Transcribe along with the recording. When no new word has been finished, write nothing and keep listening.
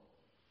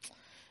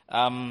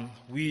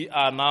We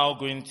are now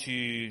going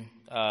to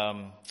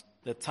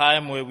the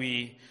time where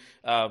we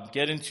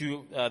get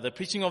into the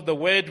preaching of the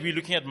word. We're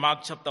looking at Mark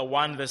chapter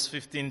 1, verse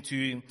 15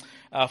 to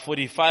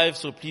 45.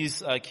 So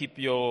please keep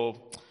your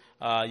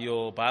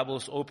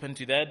Bibles open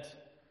to that.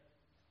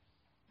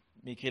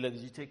 Michaela,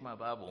 did you take my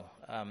Bible?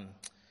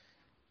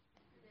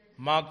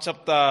 Mark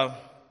chapter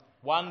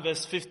 1,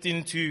 verse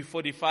 15 to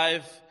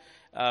 45.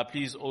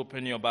 Please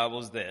open your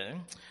Bibles there.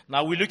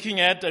 Now we're looking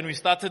at, and we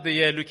started the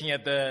year looking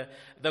at the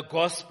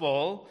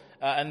gospel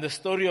and the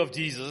story of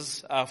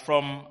Jesus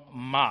from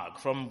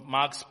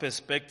Mark's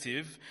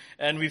perspective.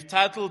 And we've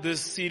titled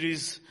this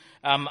series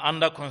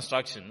Under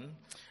Construction.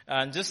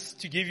 And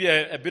just to give you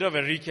a bit of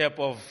a recap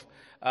of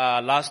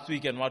last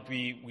week and what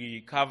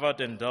we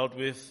covered and dealt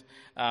with,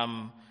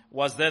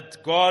 was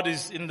that God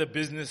is in the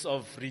business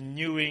of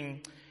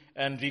renewing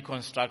and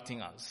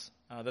reconstructing us.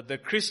 That the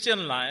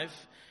Christian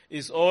life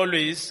is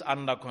always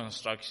under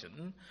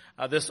construction.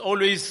 There's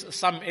always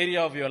some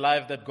area of your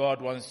life that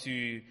God wants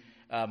to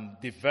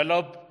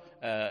develop,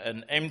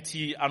 an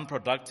empty,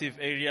 unproductive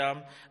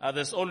area.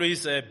 There's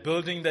always a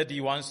building that He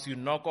wants to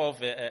knock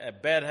off, a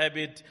bad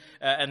habit,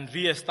 and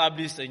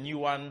reestablish a new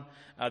one.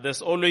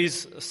 There's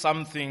always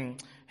something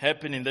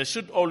happening. There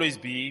should always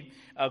be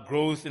a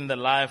growth in the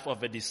life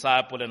of a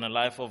disciple and a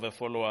life of a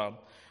follower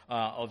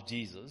of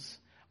Jesus.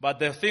 But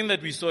the thing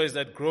that we saw is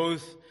that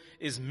growth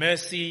is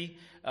messy.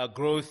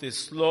 Growth is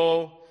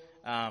slow,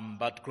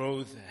 but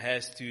growth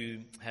has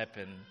to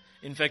happen.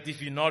 In fact,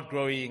 if you're not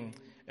growing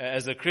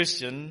as a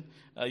Christian,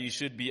 you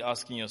should be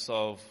asking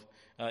yourself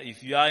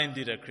if you are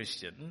indeed a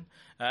Christian.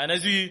 And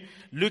as we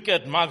look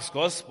at Mark's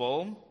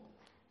gospel,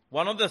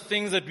 one of the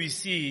things that we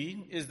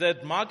see is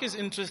that Mark is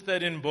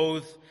interested in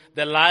both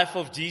the life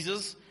of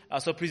Jesus,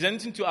 so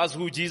presenting to us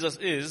who Jesus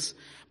is,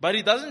 but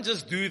he doesn't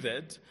just do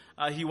that.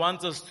 He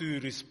wants us to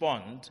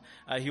respond.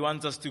 He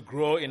wants us to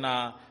grow in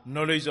our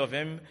knowledge of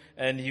Him,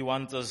 and He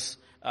wants us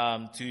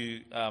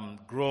to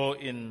grow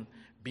in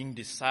being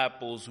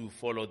disciples who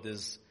follow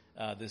this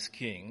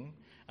King.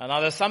 And now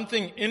there's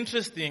something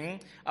interesting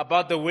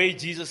about the way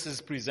Jesus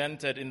is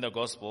presented in the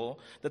gospel,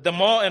 that the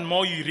more and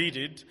more you read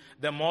it,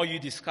 the more you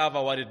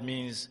discover what it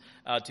means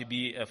to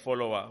be a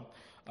follower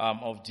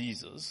of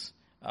Jesus.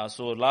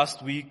 So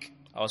last week,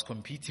 I was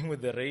competing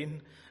with the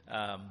rain.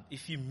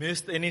 If you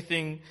missed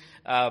anything,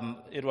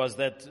 it was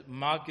that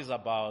Mark is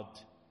about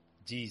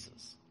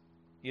Jesus.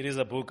 It is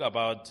a book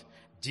about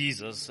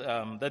Jesus,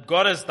 that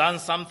God has done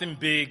something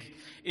big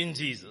in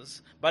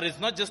Jesus. But it's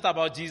not just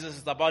about Jesus,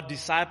 it's about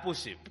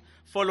discipleship,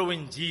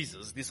 following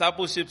Jesus.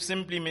 Discipleship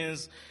simply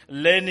means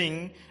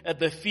learning at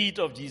the feet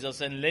of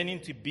Jesus and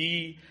learning to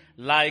be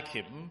like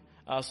Him.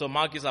 So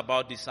Mark is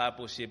about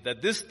discipleship,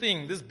 that this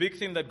big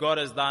thing that God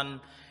has done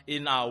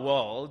in our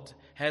world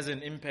has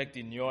an impact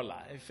in your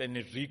life, and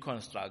it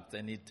reconstructs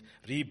and it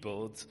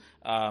rebuilds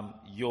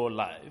your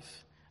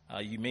life.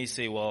 You may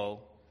say,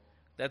 well,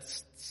 that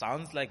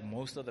sounds like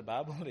most of the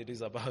Bible. It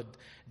is about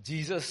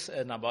Jesus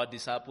and about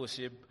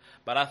discipleship.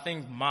 But I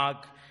think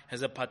Mark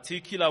has a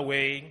particular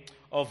way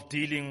of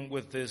dealing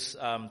with this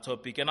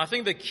topic. And I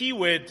think the key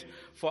word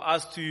for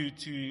us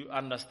to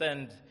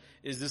understand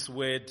is this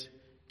word,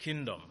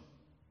 kingdom.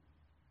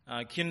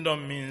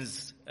 Kingdom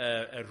means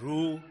a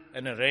rule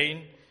and a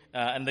reign.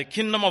 And the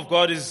kingdom of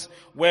God is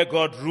where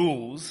God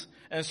rules.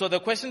 And so the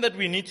question that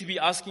we need to be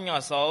asking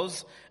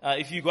ourselves,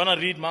 if you're going to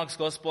read Mark's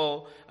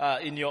gospel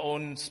in your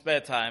own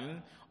spare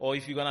time, or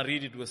if you're going to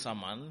read it with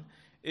someone,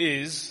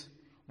 is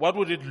what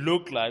would it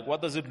look like?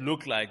 What does it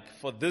look like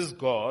for this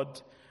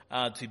God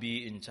to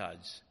be in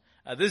charge?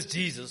 This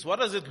Jesus, what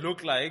does it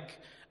look like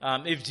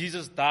if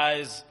Jesus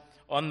dies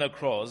on the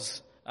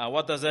cross?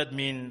 What does that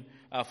mean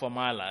for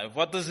my life?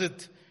 What does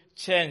it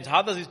change?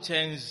 How does it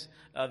change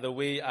the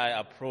way I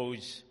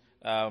approach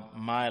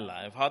my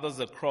life? How does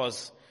the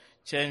cross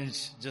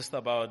change just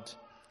about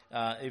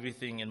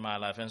everything in my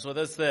life? And so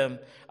that's the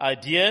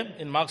idea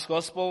in Mark's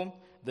gospel.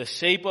 The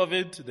shape of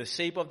it, the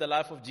shape of the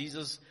life of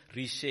Jesus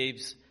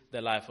reshapes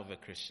the life of a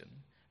Christian.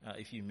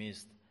 If you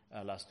missed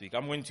last week,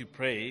 I'm going to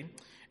pray,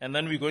 and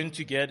then we're going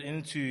to get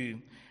into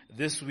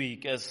this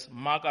week as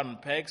Mark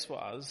unpacks for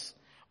us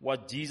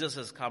what Jesus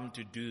has come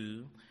to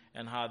do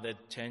and how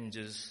that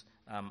changes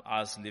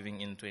us living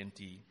in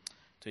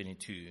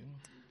 2022.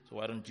 So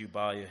why don't you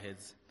bow your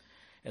heads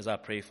as I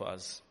pray for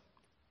us.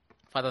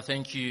 Father,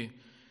 thank you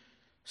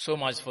so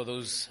much for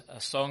those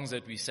songs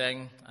that we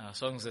sang,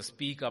 songs that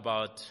speak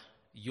about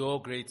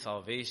your great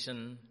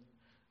salvation,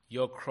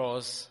 your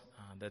cross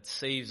that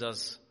saves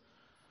us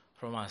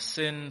from our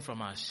sin,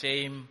 from our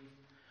shame,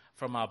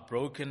 from our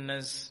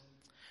brokenness.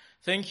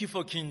 Thank you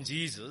for King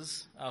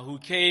Jesus, who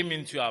came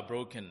into our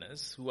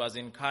brokenness, who was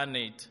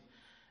incarnate,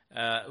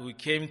 who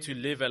came to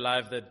live a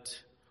life that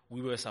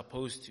we were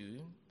supposed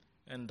to,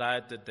 and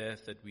died the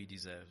death that we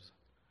deserved.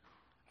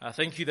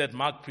 Thank you that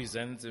Mark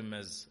presents him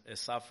as a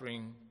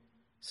suffering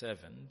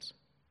servant.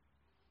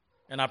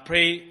 And I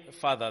pray,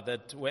 Father,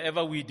 that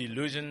wherever we're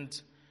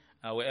delusioned,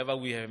 wherever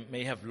we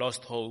may have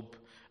lost hope,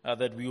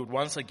 that we would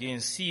once again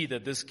see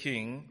that this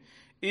King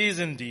is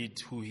indeed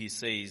who He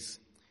says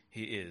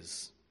He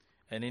is.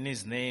 And in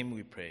his name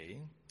we pray.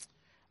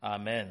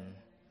 Amen.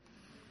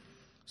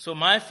 So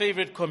my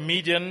favorite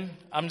comedian,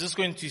 I'm just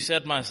going to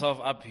set myself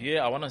up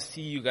here. I want to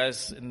see you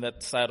guys in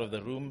that side of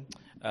the room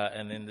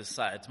and in this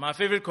side. My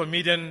favorite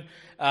comedian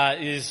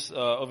is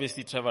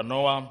obviously Trevor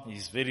Noah.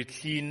 He's very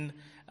clean.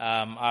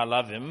 I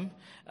love him.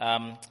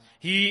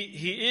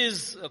 He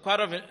is quite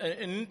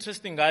an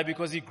interesting guy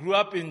because he grew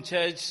up in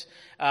church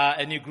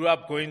and he grew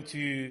up going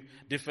to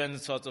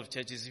different sorts of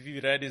churches. If you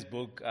read his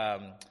book,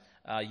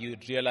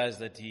 you'd realize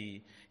that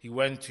he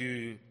went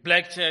to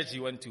black church, he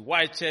went to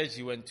white church,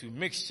 he went to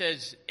mixed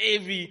church,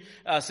 every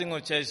single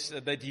church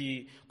that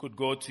he could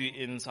go to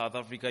in South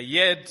Africa.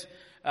 Yet,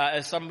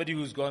 as somebody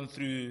who's gone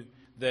through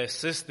the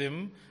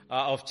system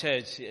of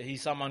church,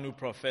 he's someone who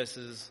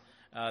professes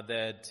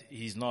that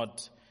he's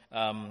not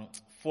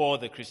for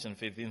the Christian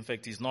faith. In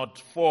fact, he's not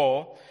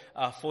for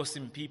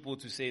forcing people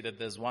to say that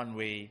there's one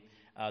way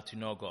to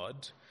know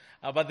God.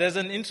 But there's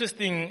an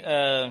interesting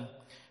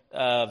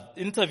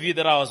interview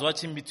that I was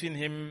watching between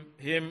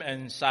him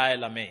and Shai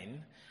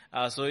Lamaine.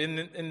 So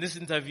in this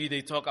interview,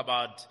 they talk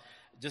about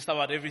just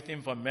about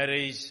everything from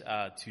marriage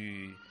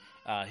to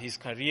his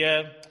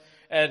career.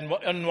 And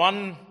on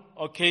one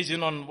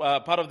occasion, on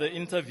part of the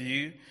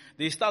interview,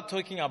 they start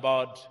talking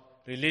about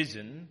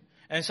religion.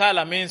 And Shai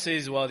Lamaine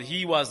says, well,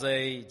 he was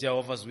a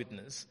Jehovah's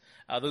Witness.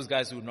 Those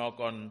guys who knock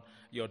on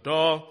your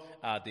door,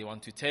 they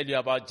want to tell you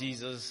about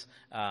Jesus.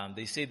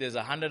 They say there's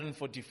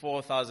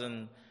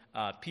 144,000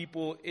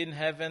 people in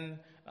heaven.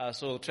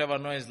 So Trevor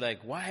Noah is like,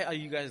 why are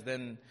you guys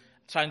then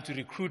trying to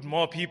recruit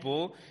more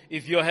people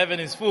if your heaven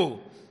is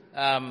full?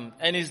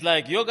 And he's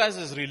like, your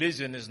guys'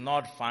 religion is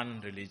not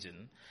fun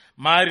religion.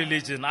 My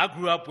religion, I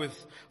grew up with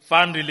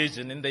fun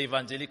religion in the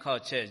evangelical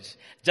church.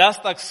 Just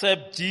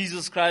accept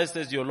Jesus Christ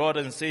as your Lord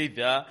and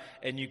Savior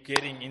and you're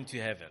getting into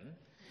heaven.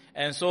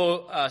 And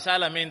so Shai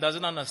Lamaine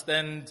doesn't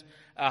understand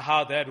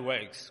how that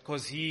works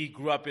because he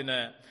grew up in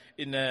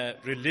a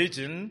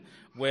religion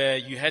where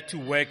you had to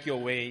work your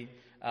way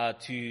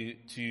to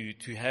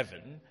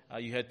heaven.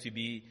 You had to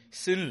be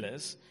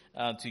sinless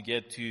to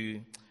get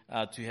to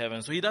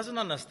heaven. So he doesn't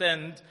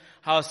understand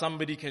how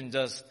somebody can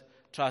just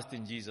trust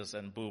in Jesus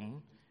and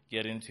boom,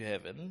 get into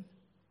heaven.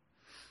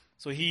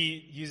 So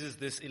he uses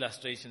this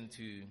illustration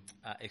to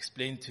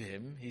explain to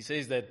him. He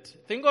says that,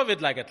 think of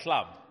it like a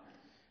club.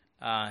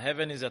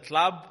 Heaven is a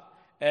club,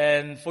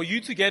 and for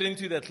you to get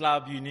into the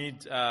club, you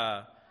need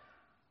to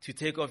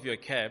take off your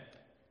cap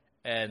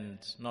and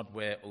not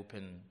wear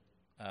open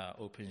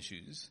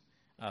shoes.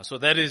 So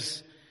that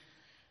is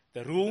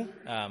the rule.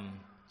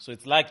 So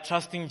it's like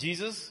trusting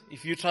Jesus.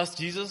 If you trust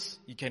Jesus,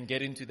 you can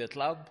get into the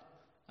club.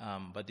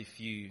 But if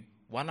you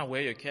want to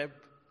wear your cap,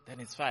 then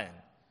it's fine.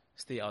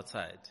 Stay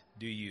outside.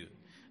 Do you.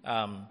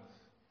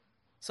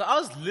 So I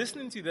was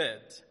listening to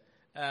that,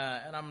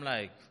 and I'm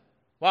like,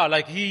 wow,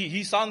 like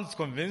he sounds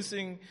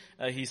convincing.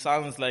 He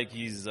sounds like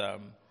he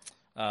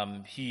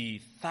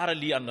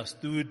thoroughly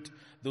understood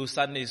those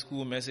Sunday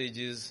school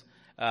messages,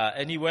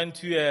 and he went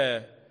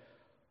to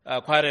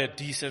quite a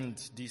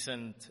decent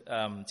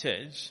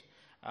church.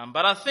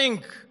 But I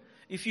think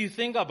if you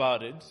think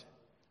about it,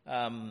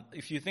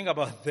 if you think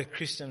about the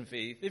Christian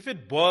faith, if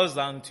it boils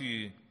down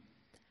to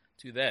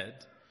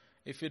that,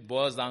 if it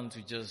boils down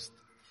to just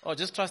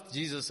trust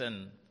Jesus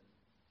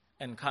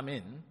and come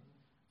in,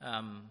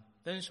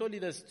 then surely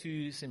that's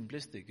too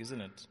simplistic,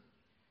 isn't it?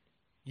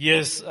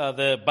 Yes,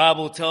 the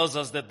Bible tells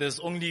us that there's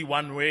only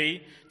one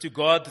way to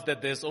God,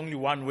 that there's only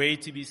one way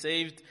to be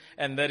saved,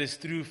 and that is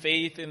through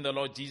faith in the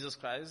Lord Jesus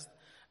Christ.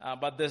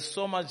 But there's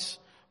so much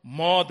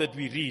more that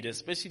we read,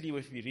 especially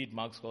if we read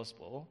Mark's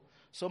Gospel,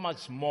 so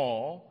much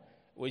more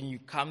when you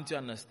come to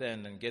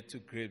understand and get to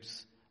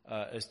grips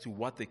as to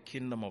what the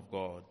kingdom of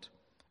God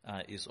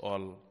is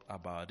all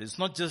about. It's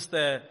not just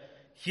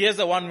here's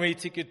a one-way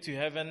ticket to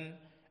heaven,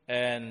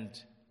 and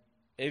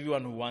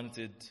everyone who wants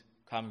it,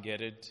 come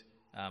get it.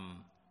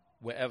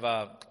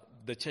 Wherever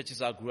the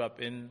churches I grew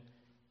up in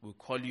will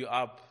call you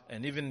up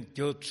and even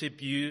guilt trip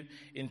you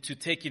into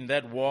taking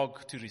that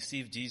walk to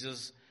receive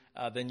Jesus.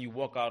 Then you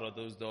walk out of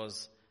those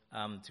doors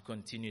to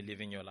continue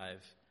living your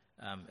life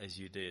as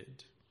you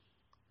did.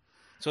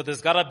 So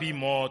there's got to be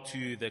more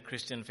to the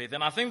Christian faith.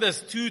 And I think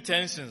there's two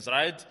tensions,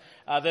 right?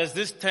 There's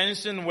this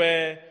tension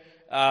where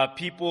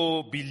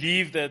people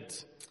believe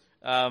that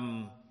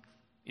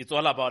it's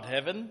all about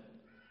heaven.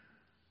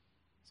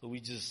 So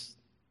we just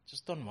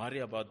don't worry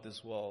about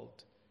this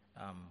world.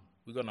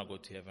 We're going to go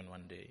to heaven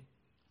one day,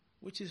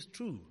 which is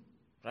true,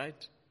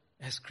 right?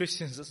 As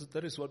Christians,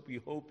 that is what we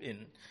hope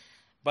in.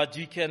 But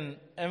you can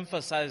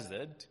emphasize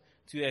that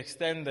to the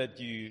extent that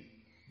you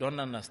don't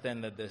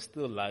understand that there's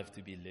still life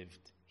to be lived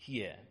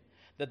here,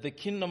 that the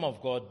kingdom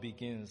of God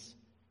begins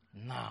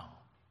now.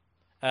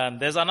 And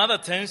there's another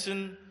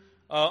tension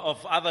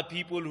of other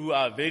people who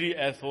are very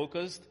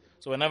earth-focused.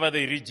 So whenever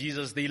they read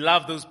Jesus, they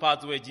love those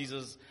parts where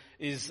Jesus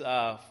is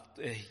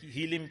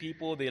healing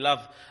people. They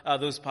love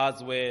those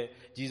parts where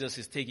Jesus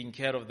is taking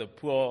care of the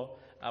poor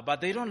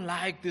But they don't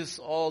like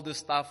all this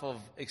stuff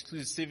of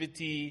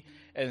exclusivity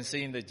and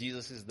saying that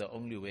Jesus is the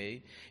only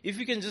way. If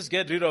you can just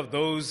get rid of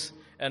those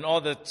and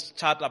all the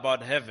chat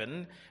about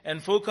heaven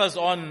and focus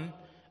on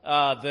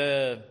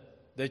the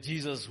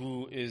Jesus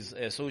who is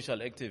a social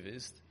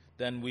activist,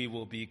 then we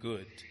will be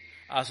good.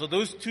 So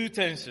those two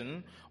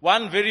tensions,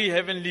 one very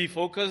heavenly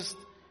focused,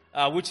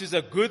 which is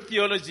a good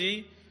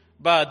theology,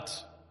 but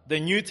the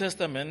New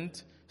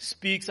Testament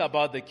speaks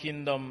about the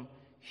kingdom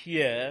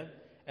here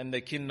and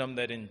the kingdom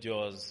that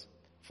endures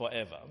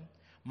forever.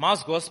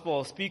 Mark's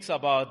gospel speaks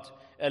about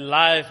a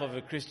life of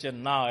a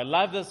Christian now, a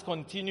life that's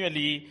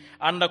continually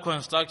under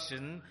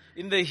construction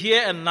in the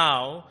here and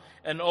now,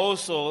 and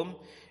also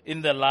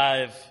in the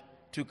life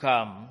to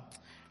come.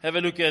 Have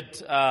a look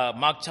at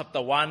Mark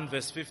chapter 1,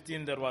 verse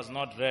 15, that was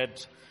not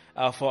read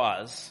for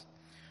us.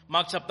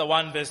 Mark chapter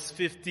 1, verse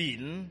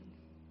 15.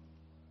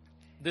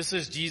 This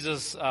is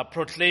Jesus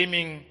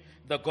proclaiming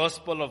the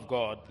gospel of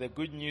God, the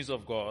good news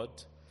of God,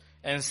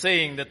 and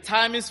saying, the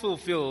time is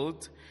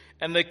fulfilled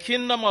and the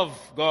kingdom of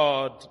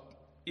God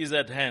is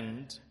at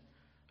hand.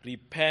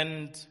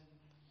 Repent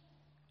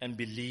and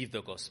believe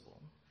the gospel.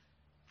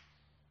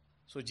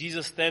 So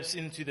Jesus steps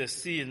into the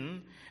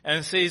scene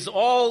and says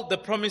all the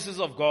promises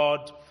of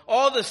God,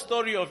 all the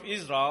story of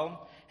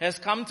Israel has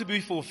come to be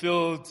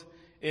fulfilled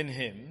in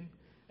him.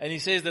 And he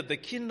says that the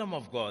kingdom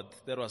of God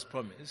that was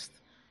promised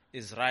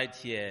is right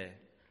here,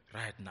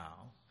 right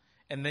now.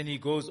 And then he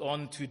goes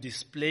on to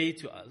display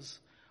to us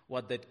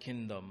what that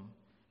kingdom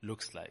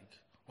looks like.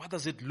 What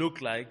does it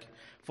look like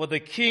for the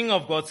king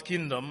of God's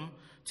kingdom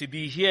to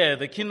be here?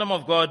 The kingdom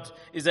of God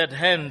is at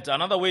hand.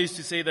 Another way is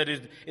to say that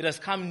it has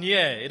come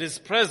near. It is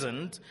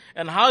present.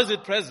 And how is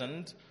it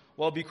present?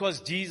 Well, because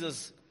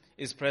Jesus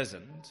is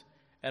present.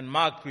 And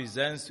Mark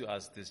presents to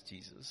us this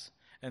Jesus.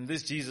 And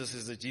this Jesus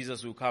is the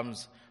Jesus who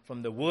comes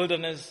from the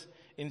wilderness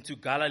into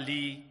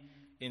Galilee,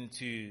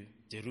 into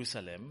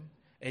Jerusalem.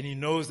 And he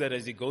knows that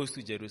as he goes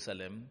to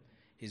Jerusalem,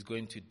 he's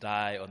going to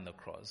die on the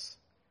cross.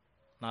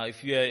 Now,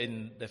 if you are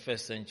in the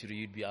first century,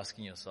 you'd be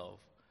asking yourself,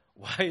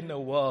 why in the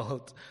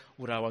world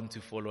would I want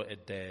to follow a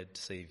dead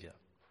Savior?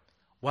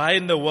 Why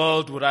in the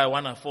world would I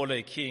want to follow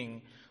a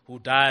king who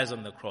dies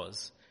on the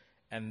cross?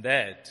 And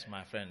that,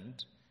 my friend,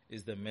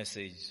 is the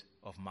message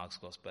of Mark's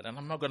gospel. And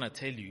I'm not going to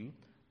tell you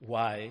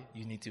why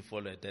you need to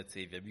follow a dead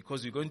Savior,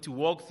 because we're going to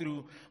walk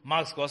through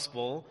Mark's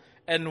gospel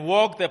and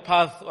walk the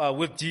path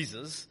with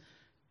Jesus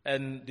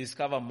and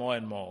discover more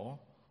and more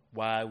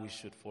why we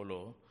should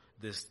follow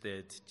this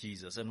dead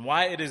Jesus and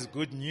why it is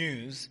good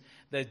news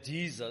that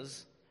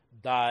Jesus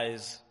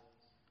dies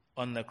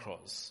on the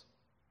cross.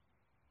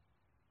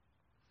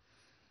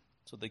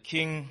 So the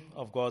King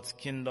of God's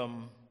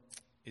kingdom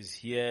is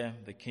here.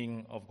 The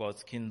King of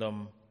God's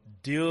kingdom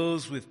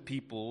deals with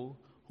people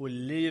who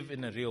live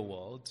in a real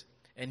world,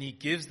 and he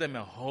gives them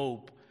a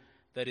hope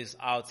that is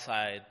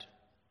outside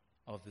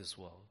of this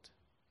world.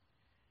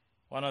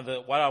 What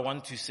I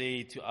want to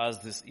say to us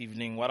this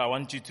evening, what I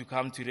want you to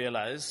come to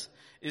realize,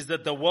 is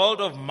that the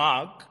world of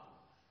Mark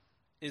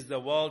is the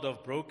world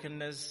of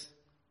brokenness,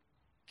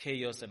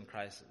 chaos, and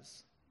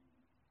crisis.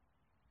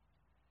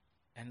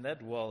 And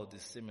that world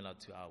is similar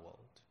to our world.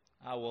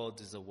 Our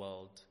world is a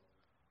world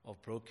of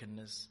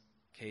brokenness,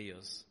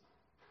 chaos,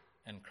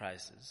 and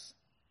crisis.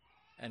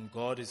 And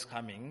God is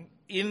coming,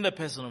 in the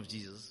person of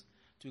Jesus,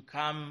 to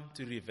come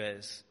to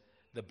reverse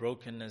the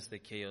brokenness, the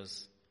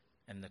chaos,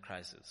 and the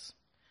crisis.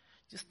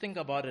 Just think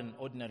about an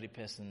ordinary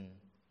person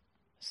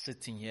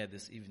sitting here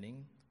this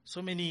evening.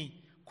 So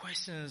many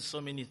questions,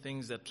 so many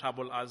things that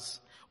trouble us.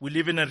 We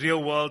live in a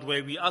real world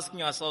where we're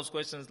asking ourselves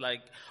questions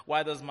like,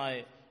 why does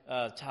my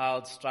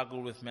child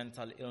struggle with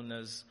mental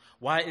illness?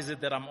 Why is it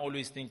that I'm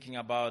always thinking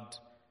about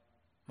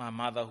my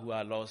mother who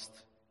I lost?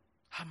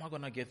 How am I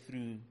going to get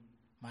through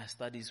my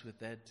studies with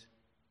that?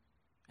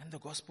 And the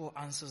gospel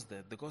answers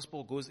that. The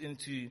gospel goes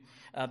into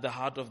the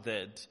heart of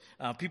that.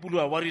 People who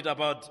are worried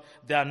about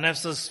their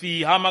nafsas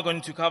fee, how am I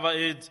going to cover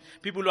it?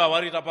 People who are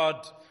worried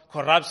about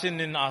corruption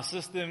in our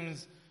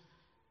systems.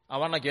 I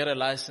want to get a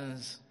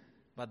license,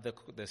 but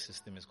the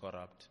system is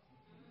corrupt.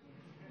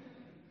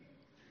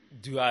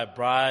 Do I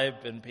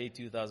bribe and pay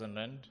 2,000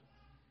 rand?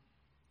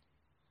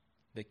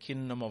 The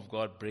kingdom of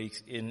God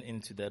breaks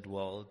into that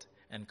world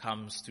and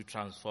comes to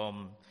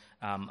transform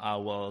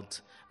our world.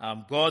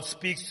 God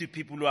speaks to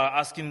people who are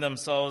asking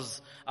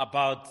themselves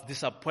about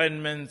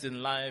disappointments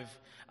in life.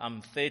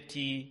 I'm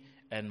 30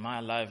 and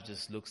my life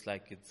just looks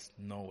like it's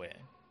nowhere.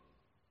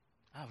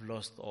 I've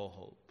lost all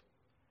hope.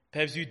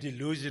 Perhaps you're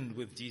delusioned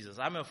with Jesus.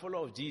 I'm a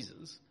follower of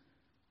Jesus.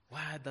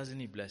 Why doesn't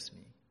he bless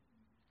me?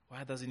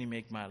 Why doesn't he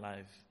make my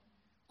life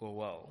go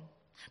well?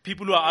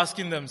 People who are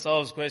asking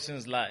themselves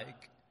questions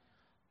like,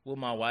 will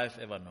my wife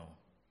ever know?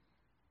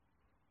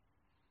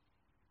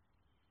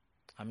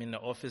 I'm in the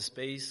office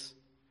space,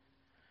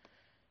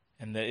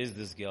 and there is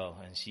this girl,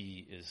 and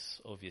she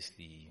is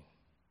obviously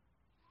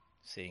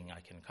saying I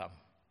can come.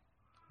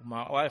 Will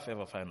my wife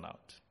ever find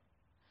out?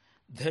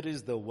 That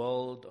is the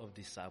world of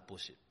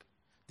discipleship.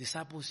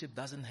 Discipleship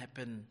doesn't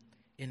happen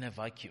in a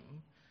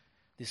vacuum.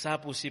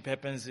 Discipleship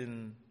happens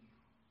in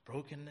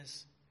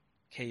brokenness,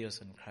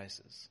 chaos and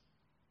crisis.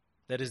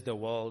 That is the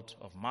world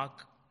of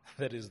Mark.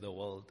 That is the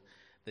world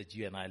that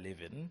you and I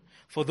live in.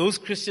 For those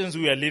Christians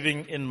who are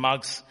living in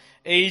Mark's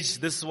age,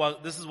 this is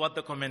what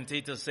the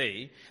commentators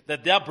say,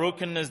 that their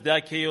brokenness,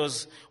 their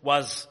chaos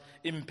was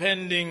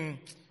impending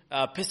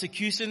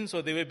persecution,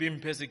 so they were being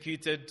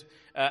persecuted,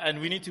 and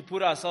we need to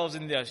put ourselves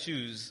in their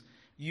shoes.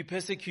 You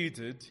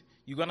persecuted,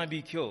 you're going to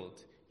be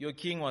killed. Your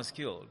king was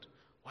killed.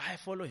 Why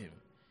follow him?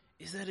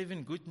 Is that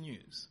even good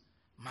news?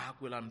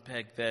 Mark will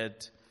unpack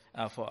that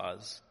for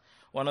us.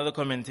 One of the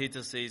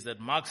commentators says that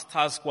Mark's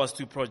task was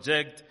to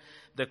project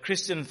the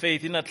Christian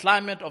faith in a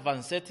climate of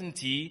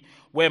uncertainty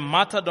where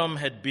martyrdom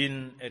had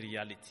been a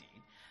reality.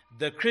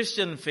 The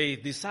Christian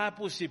faith,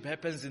 discipleship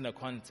happens in a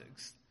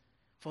context.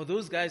 For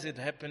those guys, it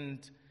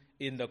happened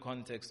in the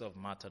context of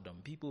martyrdom,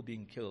 people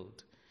being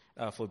killed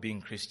for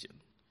being Christian.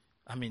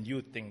 I mean, you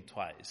would think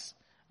twice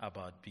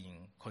about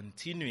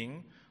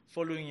continuing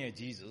following a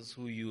Jesus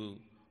who you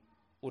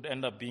would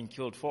end up being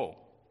killed for.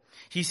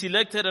 He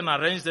selected and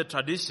arranged the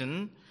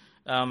tradition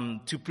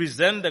to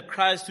present the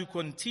Christ who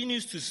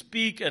continues to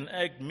speak and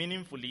act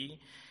meaningfully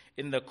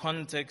in the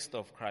context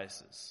of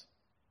crisis.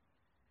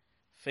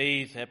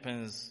 Faith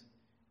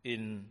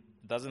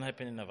doesn't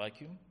happen in a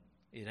vacuum.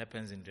 It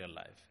happens in real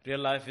life. Real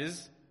life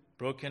is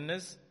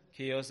brokenness,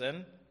 chaos,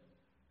 and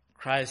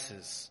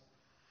crisis.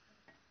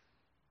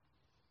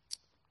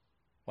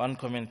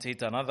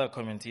 Another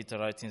commentator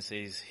writing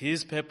says,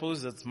 his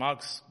purpose, that's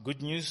Mark's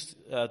good news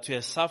to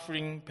a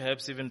suffering,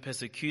 perhaps even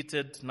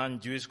persecuted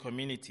non-Jewish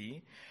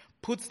community,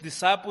 puts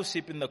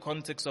discipleship in the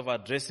context of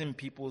addressing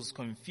people's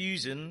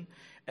confusion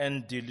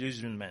and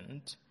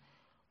delusionment.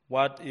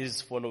 What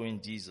is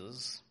following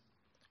Jesus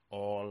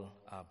all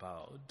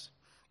about?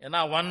 And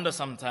I wonder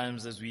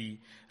sometimes as we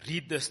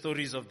read the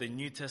stories of the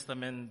New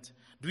Testament,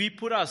 do we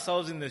put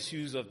ourselves in the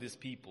shoes of these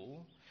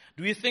people?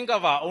 Do we think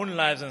of our own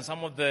lives and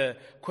some of the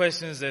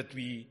questions that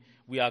we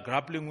are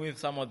grappling with,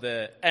 some of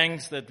the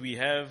angst that we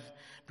have?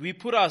 Do we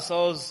put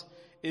ourselves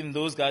in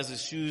those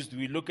guys' shoes? Do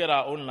we look at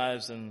our own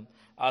lives and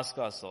ask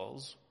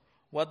ourselves,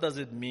 what does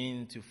it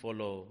mean to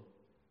follow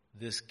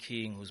this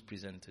King who's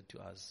presented to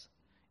us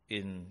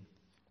in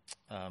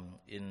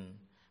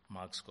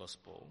Mark's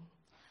Gospel?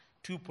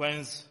 2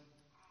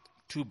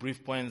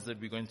 brief points that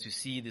we're going to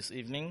see this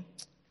evening,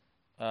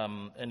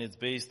 and it's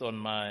based on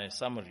my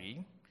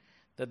summary,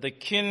 that the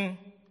King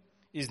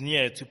is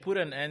near to put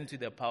an end to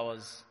the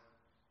powers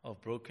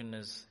of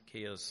brokenness,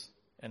 chaos.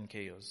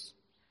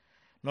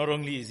 Not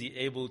only is he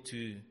able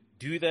to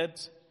do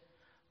that,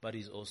 but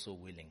he's also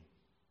willing.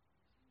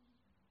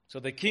 So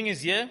the King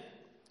is here.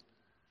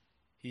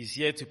 He's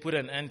here to put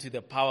an end to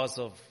the powers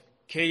of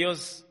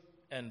chaos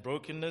and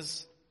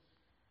brokenness.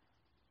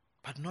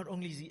 But not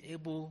only is he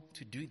able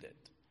to do that,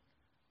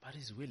 but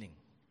he's willing.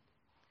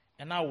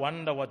 And I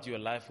wonder what your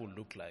life will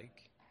look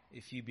like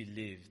if you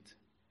believed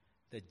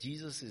that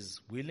Jesus is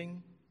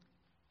willing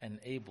and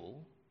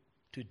able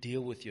to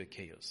deal with your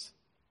chaos.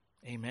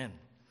 Amen.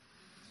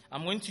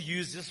 I'm going to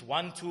use just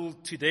one tool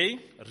today,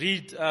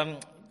 read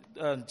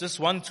just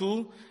one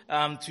tool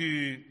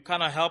to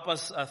kind of help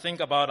us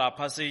think about our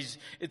passage.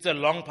 It's a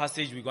long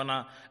passage. We're going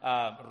to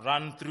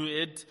run through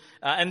it.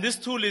 And this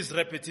tool is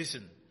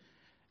repetition.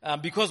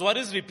 Because what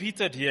is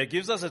repeated here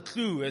gives us a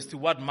clue as to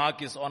what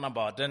Mark is on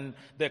about and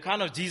the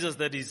kind of Jesus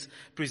that is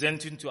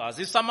presenting to us.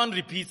 If someone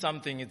repeats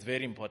something, it's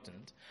very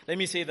important. Let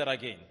me say that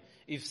again.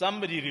 If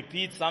somebody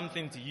repeats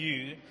something to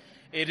you,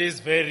 it is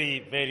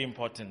very, very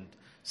important.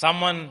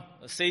 Someone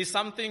says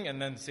something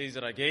and then says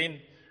it again,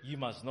 you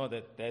must know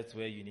that that's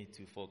where you need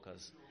to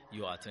focus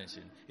your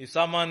attention. If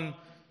someone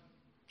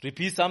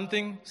repeats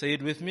something, say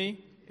it with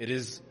me, it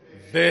is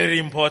very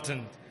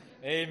important.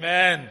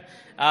 Amen.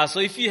 So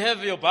if you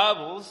have your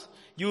Bibles,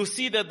 you'll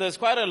see that there's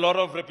quite a lot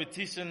of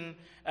repetition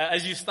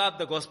as you start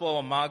the Gospel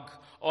of Mark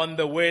on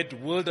the word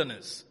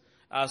wilderness.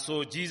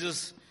 So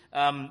Jesus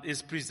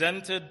is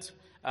presented.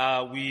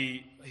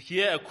 We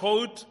hear a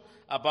quote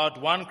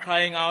about one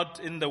crying out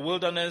in the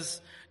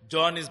wilderness.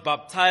 John is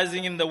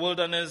baptizing in the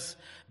wilderness.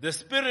 The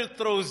Spirit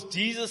throws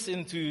Jesus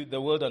into the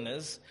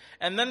wilderness.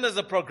 And then there's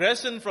a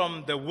progression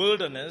from the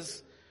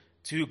wilderness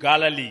to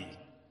Galilee.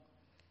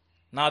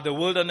 Now the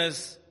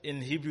wilderness in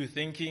Hebrew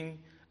thinking,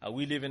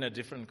 we live in a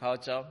different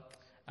culture.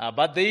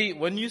 But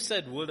when you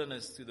said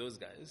wilderness to those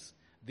guys,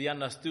 they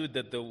understood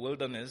that the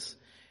wilderness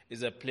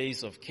is a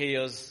place of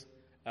chaos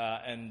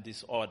and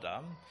disorder.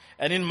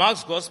 And in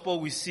Mark's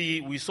Gospel, we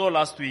saw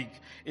last week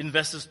in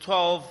verses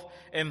 12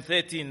 and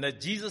 13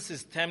 that Jesus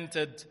is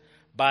tempted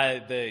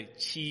by the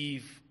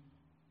chief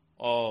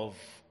of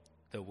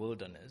the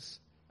wilderness,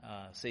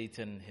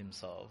 Satan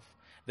himself,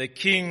 the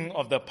king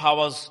of the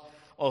powers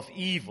of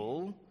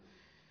evil.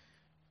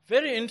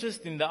 Very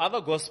interesting, the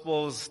other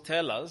Gospels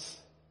tell us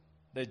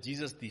that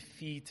Jesus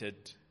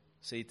defeated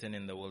Satan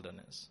in the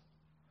wilderness.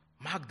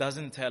 Mark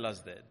doesn't tell us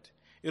that.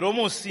 It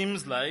almost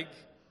seems like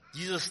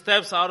Jesus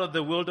steps out of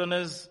the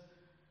wilderness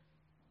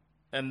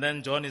and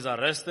then John is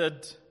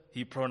arrested.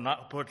 He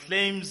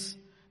proclaims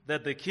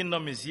that the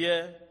kingdom is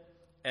here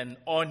and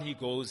on he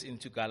goes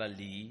into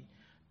Galilee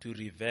to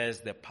reverse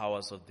the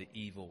powers of the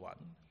evil one.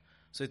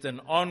 So it's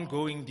an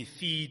ongoing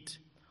defeat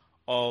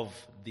of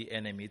the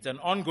enemy. It's an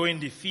ongoing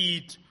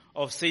defeat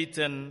of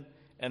Satan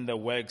and the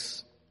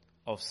works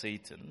of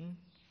Satan.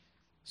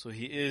 So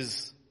he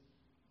is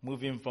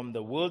moving from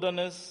the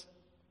wilderness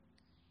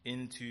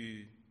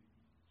into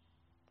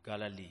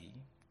Galilee.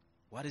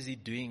 What is he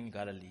doing in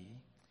Galilee?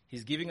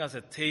 He's giving us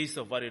a taste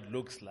of what it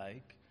looks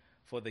like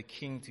for the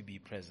king to be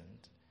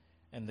present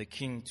and the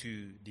king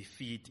to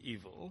defeat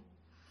evil.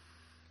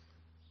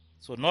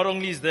 So not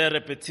only is there a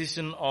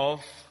repetition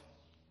of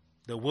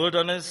the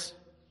wilderness,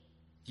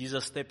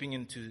 Jesus stepping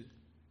into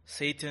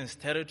Satan's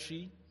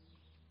territory.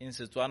 In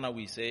Setswana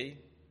we say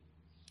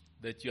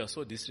that you are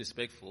so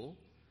disrespectful.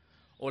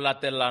 O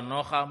latela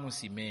noga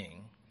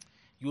musimeng.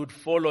 You would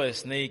follow a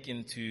snake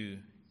into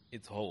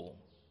its hole.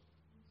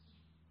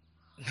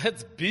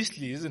 That's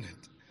beastly, isn't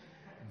it?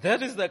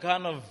 That is the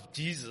kind of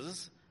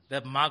Jesus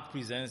that Mark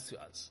presents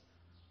to us.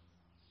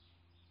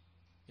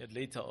 Yet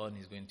later on,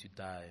 he's going to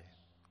die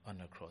on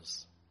a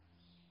cross.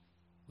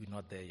 We're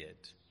not there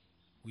yet.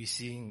 We're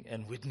seeing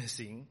and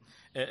witnessing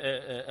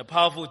a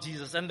powerful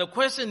Jesus. And the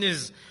question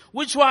is,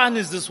 which one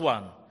is this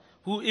one?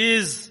 Who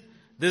is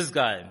this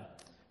guy?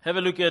 Have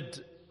a look at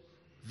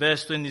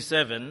verse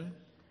 27.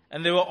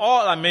 And they were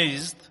all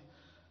amazed.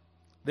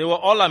 They were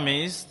all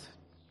amazed.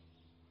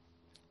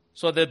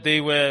 So that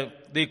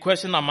they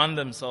questioned among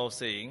themselves,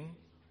 saying,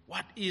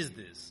 what is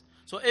this?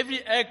 So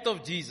every act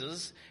of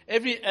Jesus,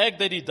 every act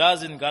that he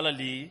does in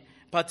Galilee,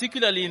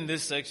 particularly in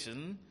this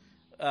section,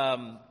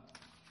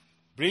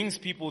 brings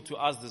people to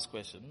ask this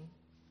question: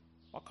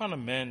 what kind of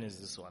man is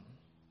this one?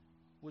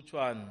 Which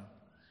one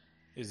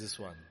is this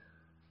one?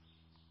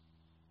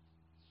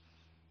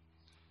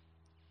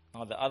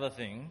 Now the other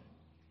thing,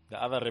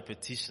 the other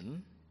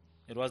repetition,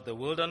 it was the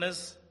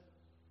wilderness.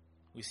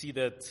 We see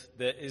that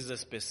there is a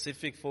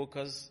specific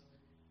focus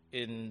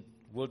in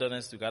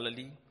wilderness to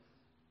Galilee.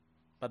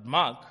 But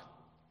Mark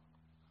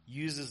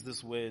uses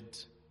this word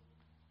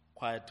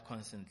quite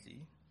constantly,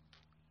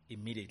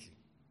 immediately.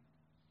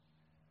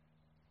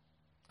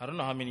 I don't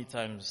know how many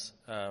times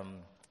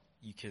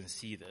you can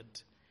see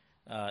that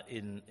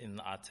in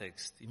our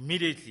text.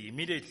 Immediately.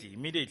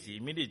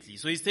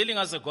 So he's telling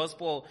us the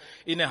gospel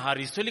in a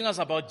hurry. He's telling us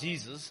about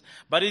Jesus,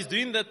 but he's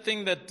doing that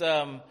thing that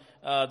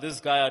this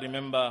guy, I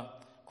remember,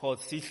 called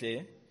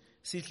Sihle.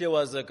 Sihle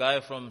was a guy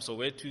from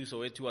Soweto.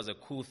 Soweto was a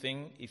cool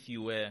thing if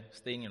you were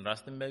staying in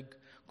Rustenburg,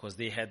 because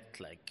they had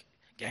like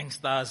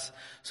gangsters.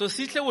 So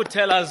Sihle would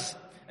tell us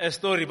a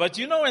story. But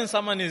you know when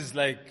someone is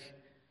like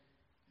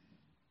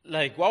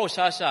wow,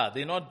 shasha,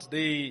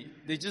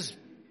 they just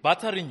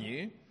battering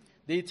you.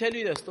 They tell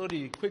you the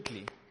story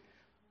quickly.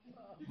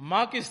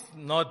 Mark is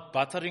not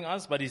battering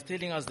us, but he's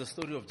telling us the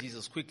story of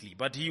Jesus quickly.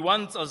 But he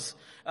wants us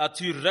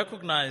to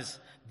recognize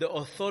the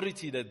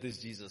authority that this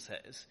Jesus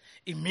has.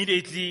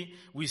 Immediately,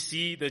 we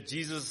see that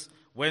Jesus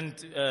went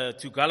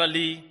to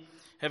Galilee.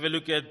 Have a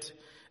look at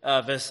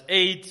verse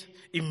 8.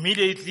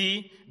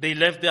 Immediately, they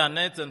left their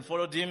nets and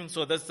followed him.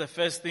 So that's the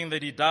first thing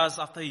that he does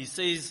after he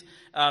says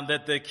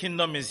that the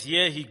kingdom is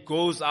here. He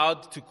goes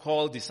out to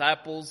call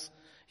disciples.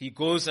 He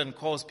goes and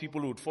calls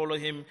people who would follow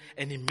him,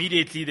 and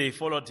immediately they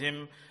followed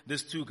him,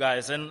 these two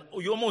guys. And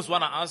you almost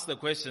want to ask the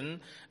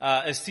question,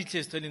 as Sihle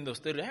is telling the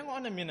story, hang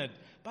on a minute,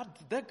 but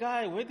that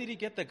guy, where did he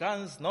get the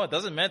guns? No, it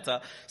doesn't matter.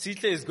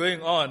 Sihle is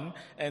going on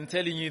and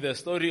telling you the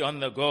story on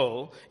the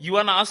go. You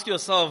want to ask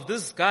yourself,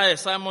 this guy,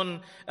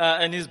 Simon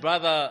and his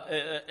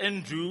brother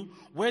Andrew,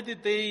 where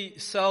did they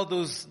sell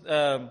those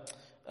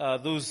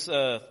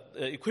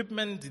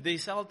equipment? Did they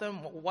sell them?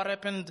 What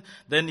happened?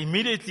 Then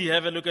immediately,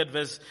 have a look at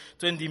verse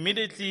 20.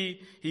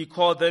 Immediately he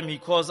called them. He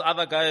calls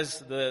other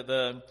guys,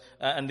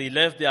 and they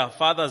left their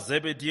father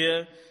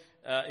Zebedee.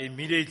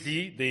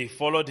 Immediately they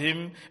followed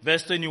him.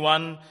 Verse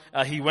 21,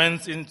 he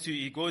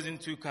goes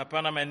into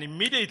Capernaum, and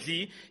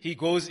immediately he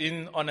goes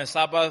in on a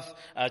Sabbath.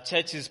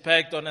 Church is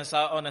packed on a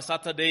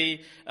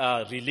Saturday,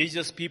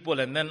 religious people,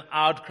 and then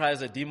out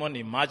cries a demon.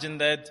 Imagine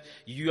that.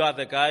 You are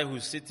the guy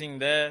who's sitting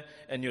there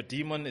and your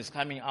demon is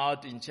coming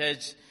out in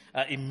church.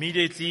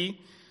 Immediately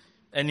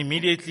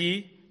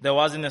there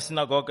was in the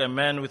synagogue a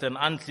man with an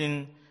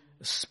unclean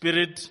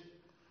spirit,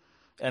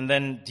 and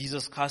then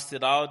Jesus cast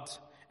it out.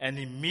 And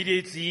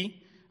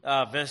immediately,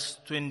 verse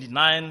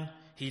 29,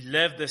 he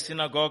left the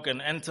synagogue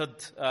and entered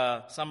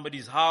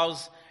somebody's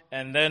house,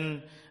 and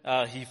then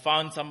he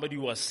found somebody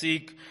who was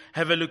sick.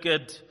 Have a look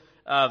at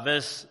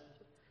verse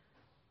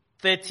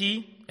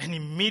 30, and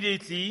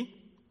immediately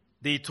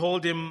they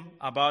told him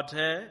about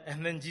her,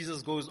 and then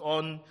Jesus goes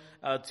on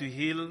to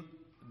heal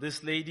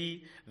this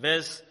lady.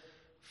 Verse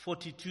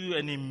 42,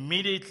 and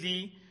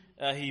immediately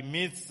he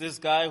meets this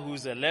guy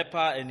who's a leper,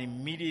 and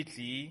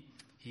immediately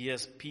he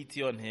has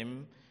pity on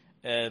him,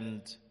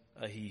 and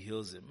he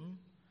heals him.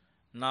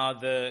 Now,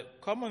 the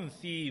common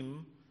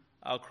theme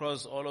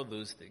across all of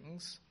those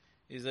things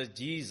is that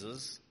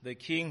Jesus, the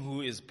King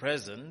who is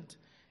present,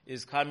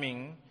 is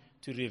coming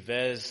to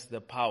reverse the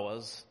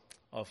powers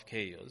of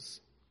chaos.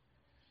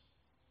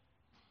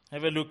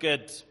 Have a look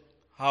at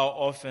how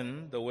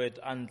often the word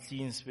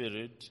unclean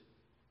spirit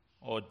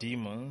or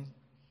demon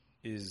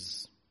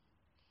is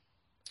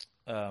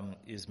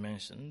is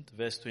mentioned.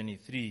 Verse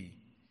 23,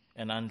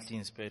 an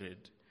unclean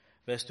spirit.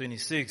 Verse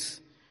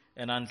 26,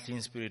 an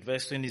unclean spirit.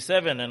 Verse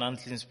 27, an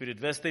unclean spirit.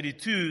 Verse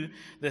 32,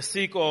 the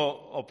sick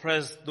or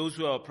oppressed, those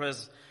who are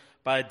oppressed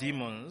by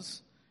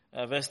demons.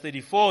 Verse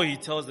 34, he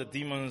tells the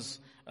demons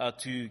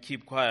to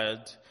keep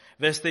quiet.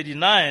 Verse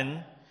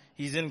 39,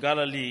 he's in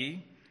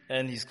Galilee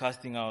and he's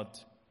casting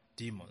out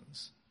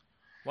demons.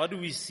 What do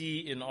we see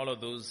in all of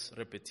those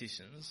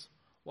repetitions?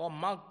 Well,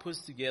 Mark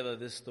puts together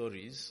these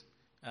stories,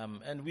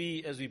 and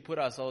we, as we put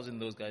ourselves in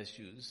those guys'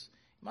 shoes,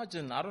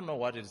 imagine, I don't know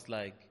what it's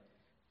like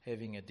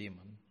having a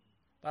demon,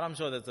 but I'm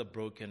sure that's a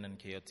broken and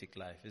chaotic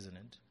life, isn't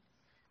it?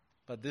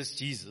 But this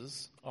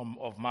Jesus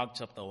of Mark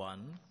chapter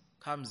 1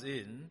 comes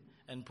in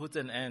and puts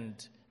an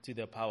end to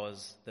the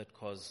powers that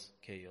cause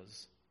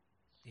chaos.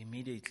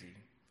 Immediately.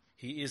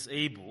 He is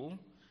able,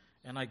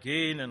 and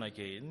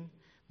again,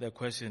 the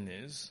question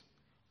is,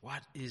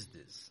 what is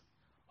this?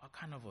 What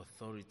kind of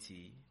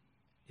authority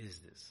is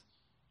this?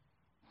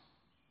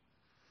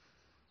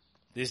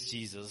 This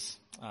Jesus,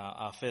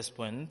 our first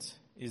point,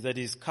 is that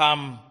he's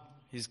come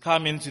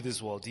into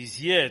this world. He's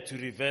here to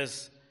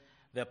reverse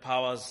the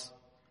powers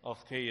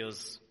of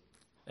chaos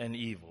and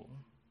evil.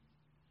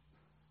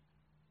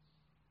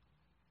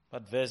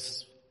 But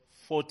verse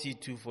 40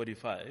 to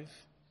 45,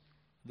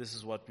 this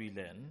is what we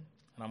learn,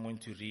 and I'm going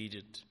to read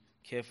it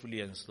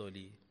carefully and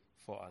slowly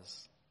for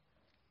us.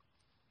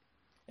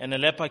 And a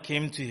leper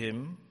came to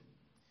him,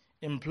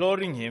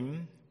 imploring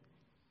him,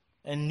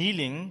 and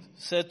kneeling,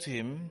 said to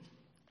him,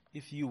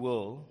 "If you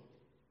will,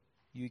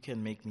 you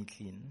can make me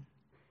clean."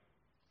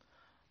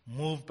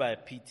 Moved by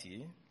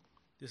pity,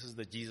 this is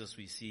the Jesus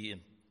we see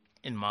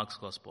in Mark's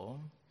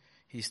Gospel.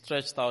 He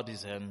stretched out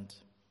his hand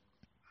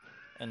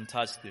and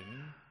touched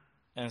him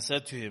and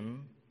said to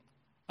him,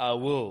 "I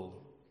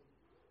will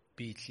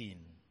be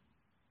clean."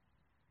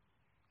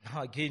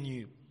 Now again,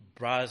 you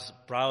browse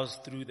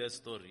through that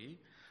story,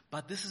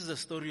 but this is a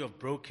story of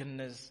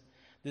brokenness.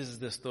 This is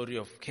the story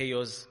of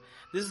chaos.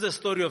 This is the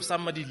story of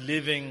somebody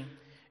living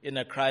in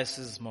a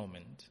crisis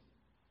moment.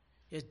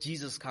 Yet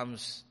Jesus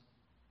comes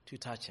to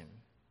touch him.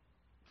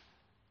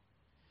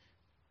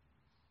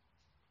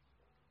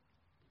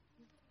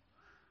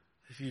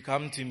 If you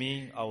come to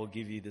me, I will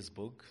give you this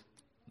book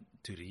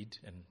to read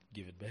and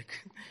give it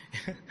back.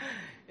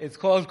 It's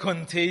called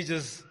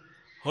Contagious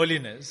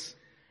Holiness.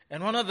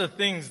 And one of the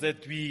things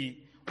that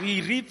we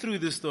read through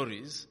the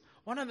stories,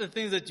 one of the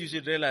things that you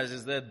should realize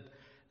is that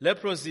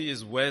leprosy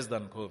is worse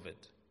than COVID.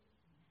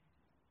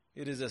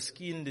 It is a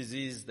skin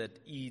disease that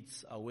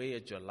eats away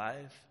at your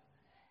life.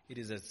 It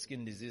is a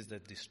skin disease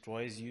that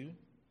destroys you.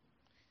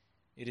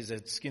 It is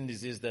a skin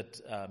disease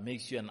that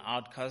makes you an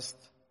outcast.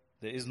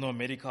 There is no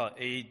medical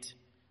aid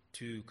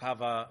to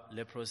cover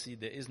leprosy.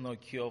 There is no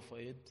cure for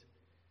it.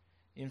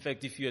 In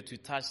fact, if you were to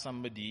touch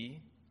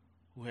somebody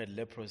who had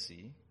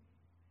leprosy,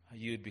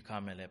 you would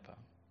become a leper.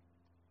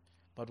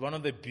 But one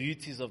of the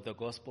beauties of the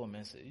gospel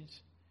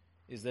message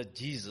is that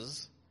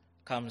Jesus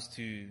comes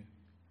to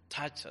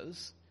touch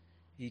us.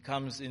 He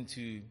comes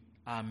into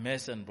our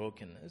mess and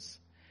brokenness.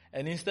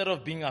 And instead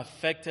of being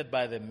affected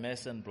by the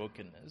mess and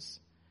brokenness,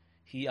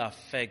 he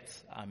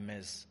affects our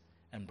mess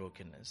and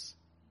brokenness.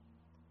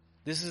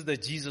 This is the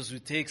Jesus who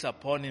takes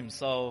upon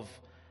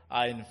himself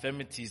our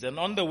infirmities. And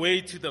on the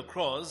way to the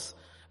cross,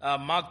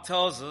 Mark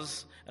tells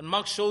us, and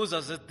Mark shows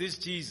us that this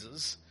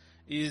Jesus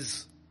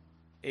is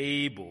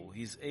able.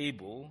 He's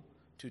able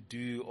to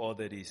do all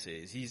that he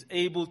says. He's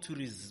able to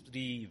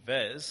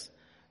reverse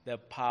the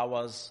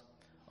powers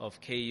of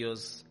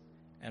chaos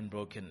and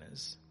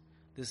brokenness.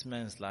 This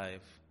man's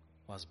life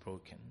was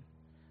broken.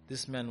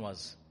 This man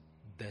was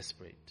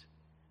desperate.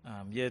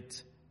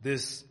 Yet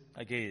this,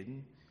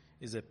 again,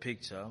 is a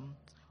picture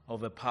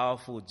of a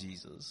powerful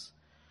Jesus.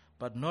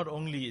 But not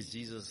only is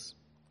Jesus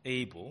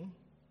able,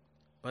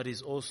 but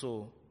he's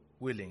also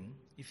willing.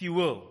 If you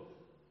will,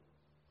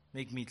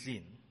 make me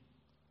clean.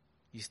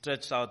 He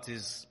stretched out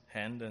his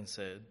hand and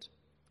said,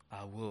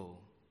 "I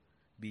will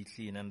be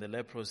clean." And the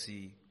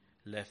leprosy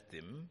left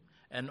him.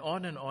 And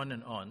on and on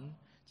and on,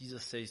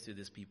 Jesus says to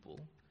these people,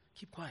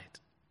 keep quiet,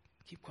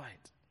 keep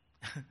quiet.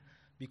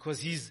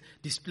 Because he's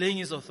displaying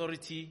his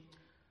authority,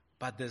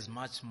 but there's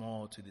much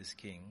more to this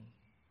king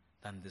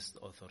than this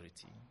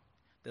authority.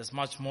 There's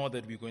much more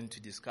that we're going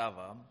to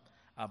discover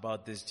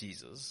about this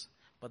Jesus.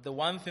 But the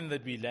one thing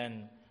that we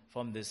learn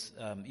from this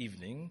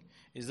evening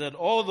is that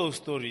all those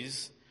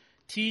stories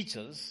teach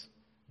us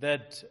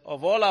that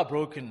of all our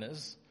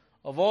brokenness,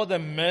 of all the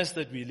mess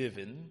that we live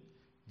in,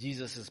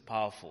 Jesus is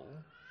powerful.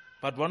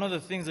 But one of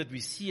the things that we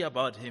see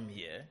about him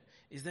here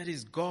is that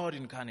he's God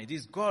incarnate.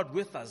 He's God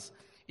with us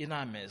in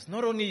our mess.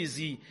 Not only is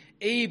he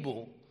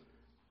able,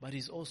 but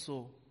he's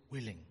also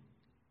willing.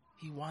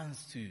 He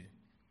wants to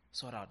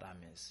sort out our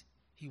mess.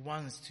 He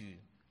wants to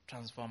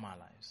transform our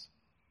lives.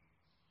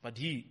 But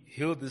he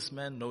healed this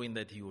man knowing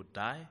that he would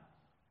die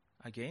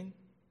again,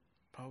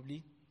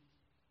 probably.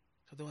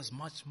 So there was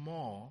much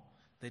more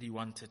that he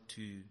wanted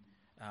to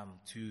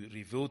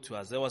reveal to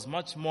us. There was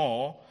much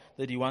more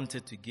that he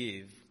wanted to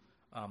give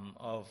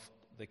of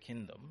the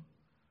kingdom.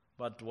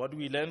 But what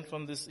we learn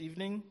from this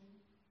evening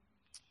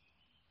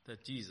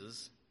that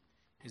Jesus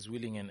is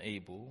willing and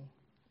able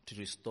to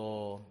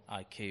restore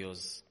our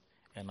chaos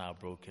and our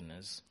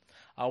brokenness.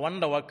 I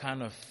wonder what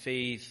kind of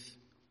faith,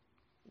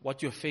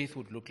 what your faith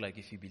would look like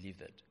if you believe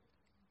that.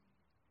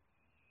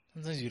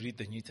 Sometimes you read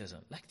the New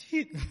Testament, like, do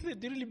you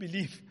really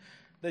believe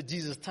that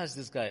Jesus touched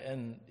this guy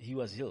and he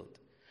was healed?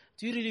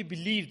 Do you really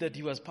believe that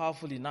he was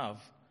powerful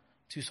enough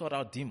to sort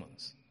out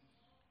demons?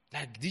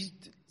 Like,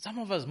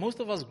 most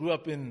of us grew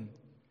up in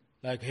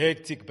like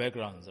hectic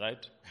backgrounds,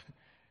 right?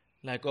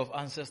 Like of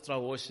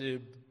ancestral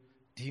worship,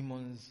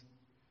 demons.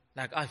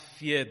 Like, I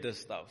feared this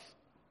stuff.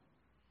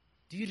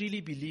 Do you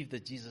really believe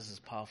that Jesus is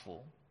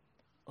powerful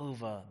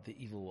over the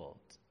evil world?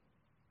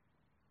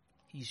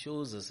 He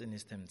shows us in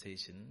his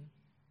temptation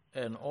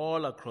and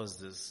all across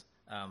this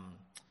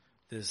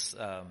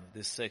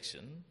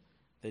section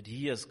that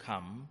he has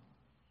come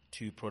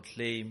to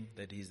proclaim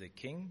that he's the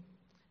king,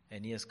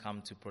 and he has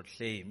come to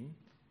proclaim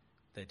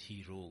that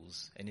he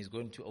rules, and he's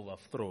going to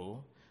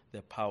overthrow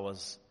the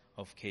powers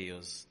of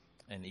chaos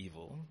and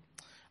evil.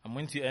 I'm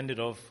going to end it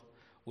off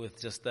with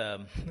just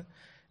a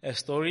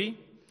story.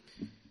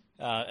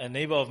 A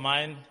neighbor of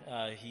mine,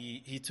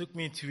 he took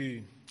me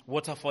to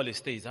Waterfall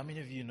Estates. How many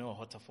of you know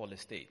Waterfall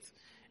Estates?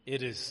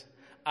 It is.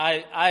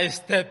 I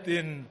stepped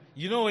in.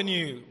 You know when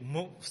you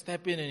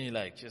step in and you're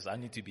like, just I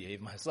need to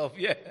behave myself.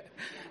 Yeah.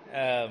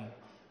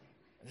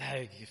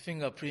 Like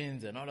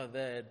fingerprints and all of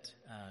that.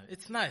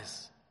 It's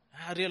nice.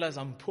 I realize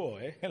I'm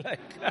poor. Like,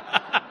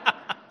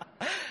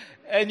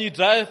 and you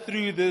drive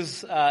through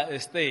this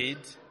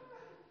estate.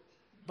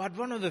 But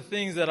one of the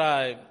things that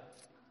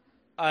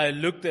I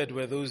looked at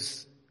were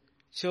those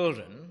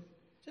children,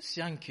 just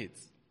young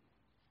kids,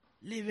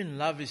 living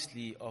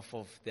lavishly off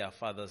of their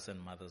fathers and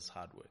mothers'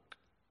 hard work,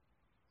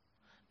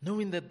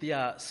 knowing that they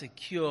are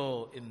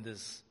secure in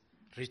this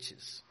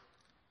riches,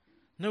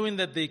 knowing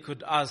that they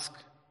could ask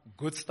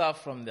good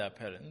stuff from their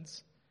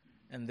parents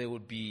and they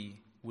would be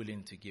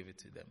willing to give it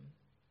to them,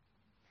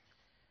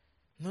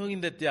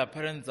 knowing that their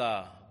parents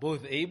are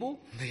both able,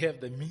 they have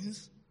the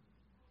means,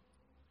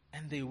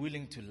 and they're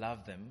willing to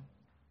love them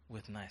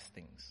with nice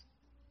things.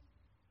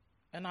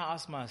 And I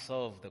ask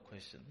myself the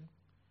question,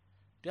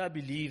 do I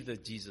believe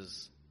that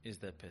Jesus is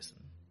that person?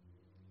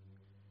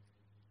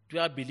 Do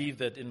I believe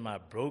that in my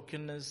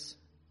brokenness,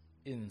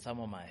 in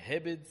some of my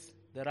habits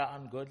that are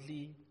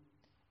ungodly,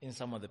 in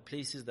some of the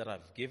places that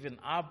I've given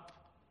up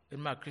in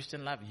my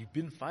Christian life, you've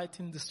been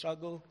fighting the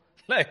struggle?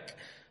 Like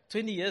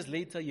 20 years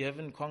later, you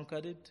haven't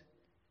conquered it?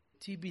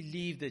 Do you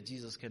believe that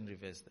Jesus can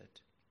reverse that?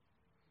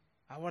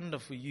 I wonder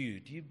for you,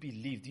 do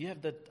you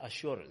have that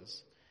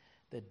assurance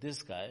that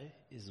this guy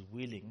is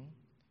willing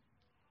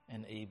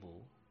and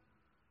able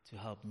to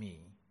help me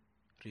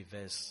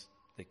reverse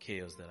the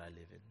chaos that I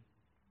live in?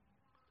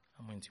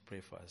 I'm going to pray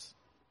for us.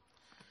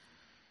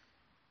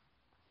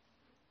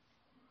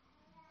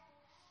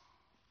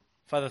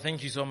 Father,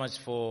 thank you so much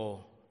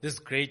for this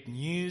great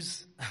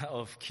news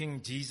of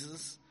King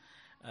Jesus,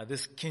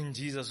 this King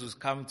Jesus who's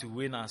come to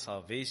win our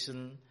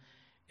salvation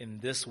in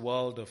this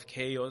world of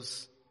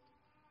chaos,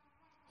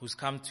 who's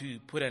come to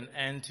put an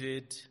end to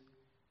it.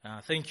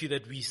 Thank you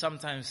that we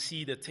sometimes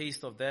see the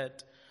taste of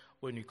that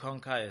when we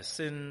conquer a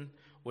sin,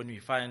 when we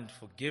find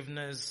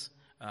forgiveness,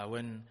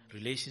 when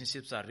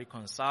relationships are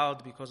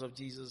reconciled because of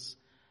Jesus.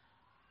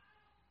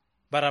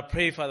 But I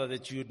pray, Father,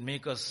 that you would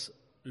make us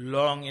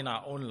long in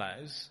our own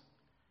lives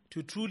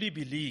to truly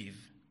believe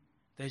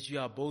that you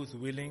are both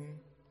willing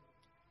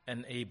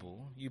and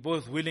able. You're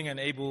both willing and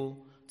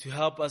able to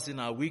help us in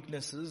our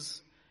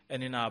weaknesses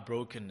and in our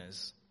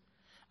brokenness.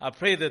 I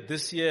pray that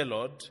this year,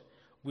 Lord,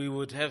 we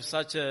would have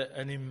such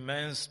an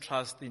immense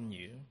trust in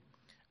you,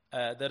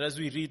 that as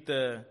we read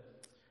the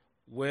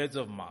words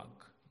of Mark,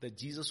 that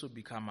Jesus would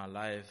become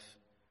alive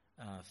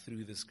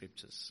through the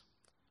scriptures,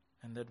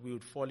 and that we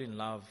would fall in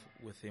love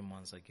with him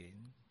once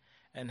again,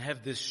 and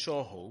have this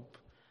sure hope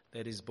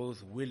that is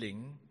both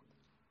willing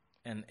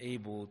and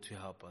able to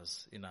help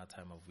us in our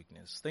time of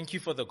weakness. Thank you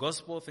for the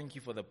gospel. Thank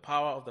you for the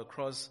power of the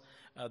cross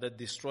that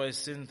destroys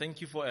sin.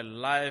 Thank you for a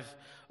life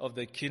of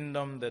the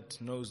kingdom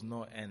that knows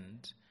no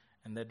end,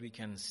 and that we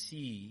can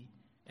see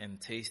and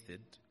taste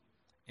it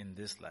in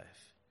this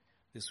life.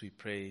 This we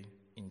pray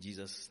in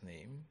Jesus'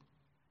 name.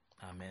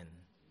 Amen.